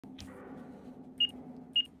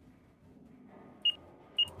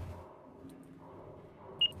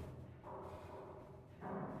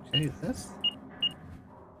Can I do this?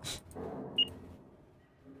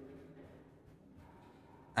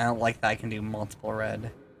 I don't like that I can do multiple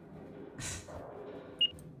red.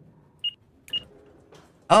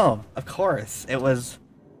 Oh, of course. It was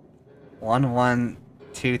 1, 1,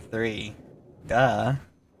 2, 3. Duh.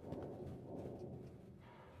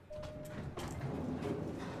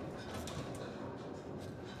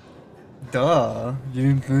 Duh.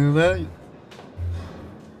 You didn't do that?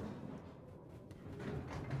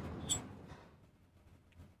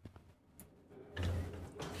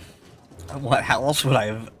 What? How else would I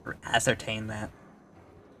have ascertained that?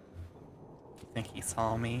 I think he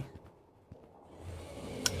saw me.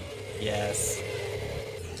 Yes.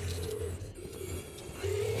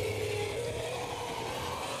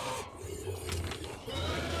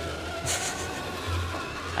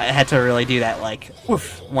 I had to really do that, like,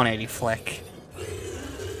 woof, 180 flick.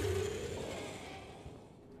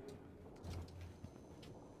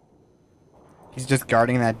 He's just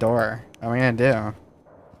guarding that door. What am I gonna do?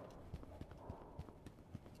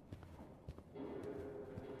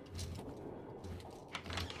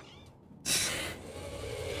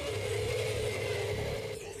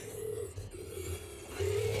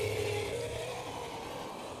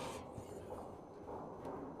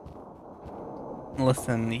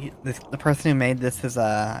 Listen, the person who made this is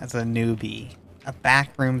a newbie, a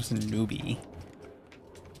Backrooms newbie.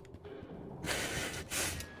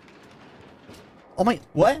 Oh my,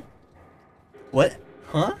 what? What?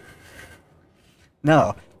 Huh?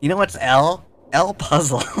 No, you know what's L? L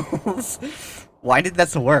puzzles. Why did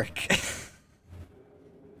this work?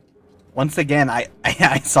 Once again,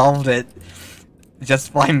 I solved it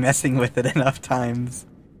just by messing with it enough times,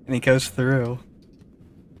 and it goes through.